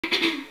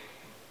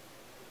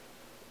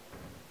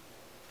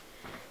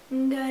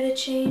Gotta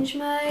change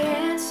my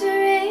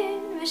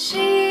answering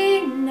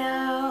machine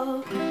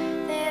now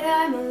that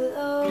I'm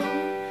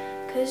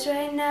alone, 'cause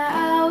right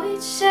now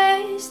it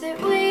says that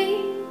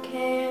we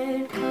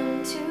can't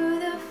come to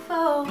the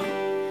phone.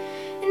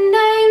 And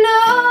I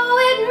know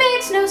it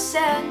makes no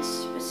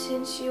sense, but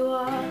since you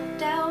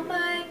walked out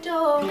my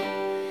door,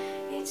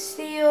 it's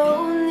the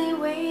only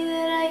way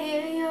that I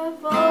hear your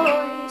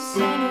voice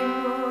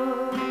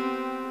anymore.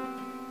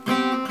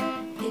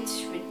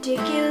 It's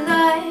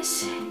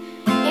ridiculous.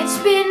 It's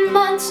been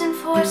months and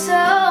for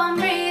some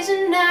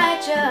reason I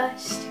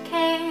just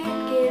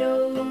can't get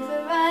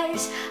over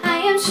us. I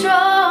am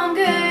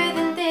stronger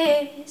than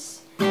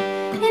this.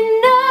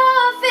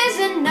 Enough is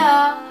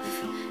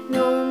enough.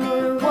 No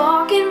more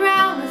walking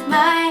around with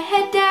my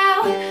head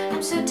down.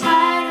 I'm so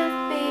tired of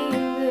being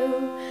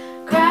blue,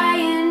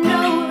 crying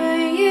over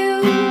you.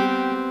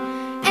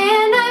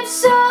 And I'm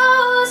so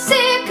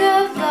sick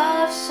of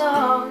love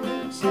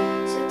songs,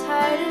 so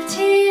tired of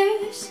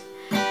tears.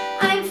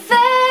 I'm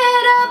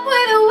fed up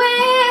with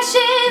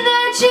wishing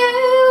that you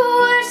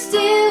were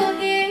still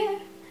here.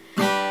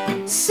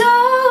 So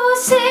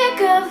sick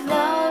of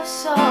love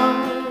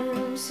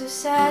songs, so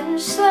sad and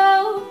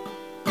slow.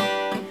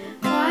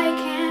 Why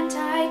can't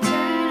I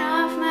turn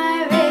off my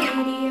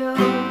radio?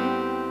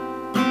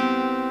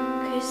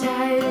 'Cause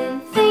I've been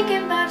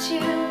thinking about you,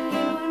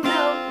 you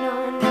know,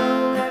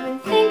 I've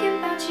been thinking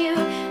about you,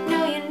 no,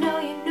 you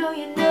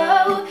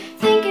know,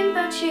 thinking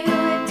about you.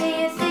 Do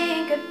you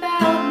think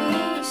about me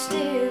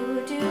still?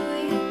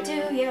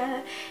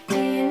 Do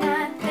you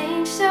not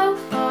think so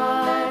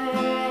far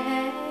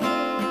ahead?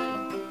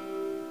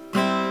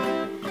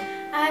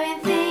 I've been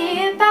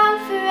thinking about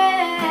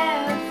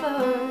forever,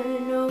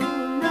 no.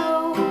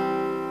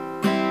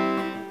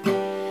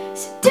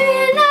 So do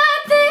you not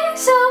think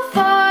so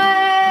far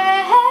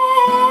ahead?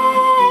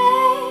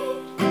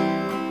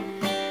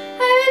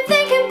 I've been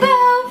thinking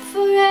about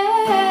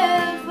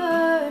forever,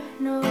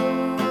 no.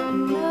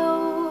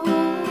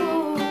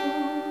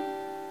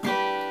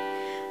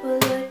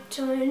 Well, a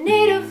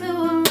tornado flew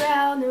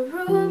around the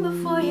room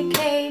before you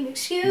came.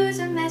 Excuse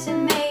the mess it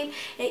made.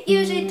 It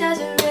usually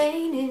doesn't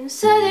rain in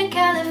Southern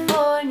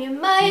California,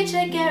 much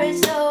like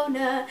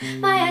Arizona.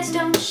 My eyes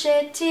don't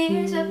shed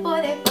tears, but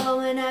boy, they fall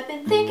when I've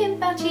been thinking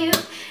about you.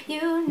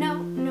 You know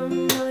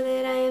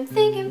that I am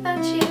thinking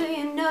about you.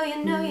 You know,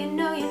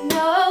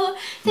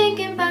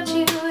 thinking about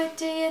you.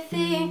 Do you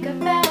think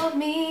about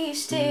me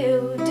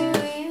still? Do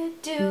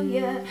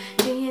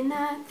you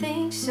not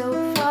think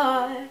so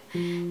far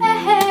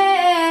ahead?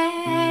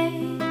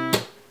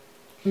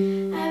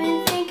 I've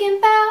been thinking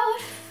about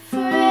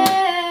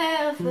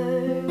forever.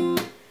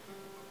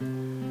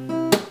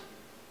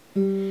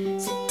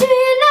 So do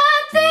you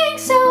not think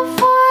so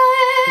far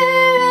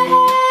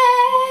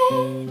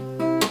ahead?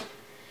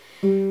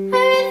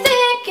 I've been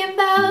thinking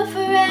about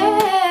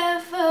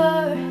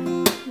forever,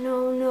 no.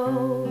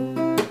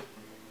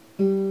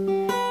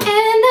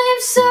 And I'm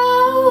so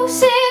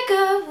sick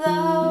of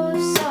love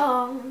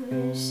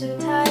songs, so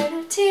tired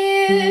of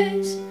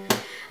tears.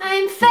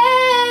 I'm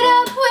fed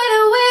up with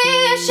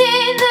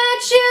wishing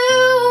that you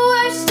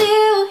were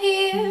still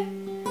here.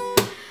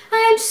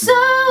 I'm so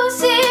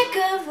sick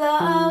of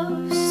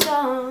love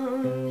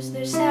songs,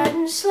 they're sad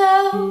and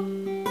slow.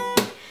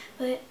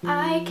 But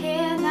I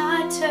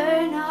cannot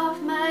turn off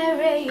my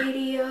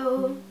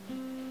radio.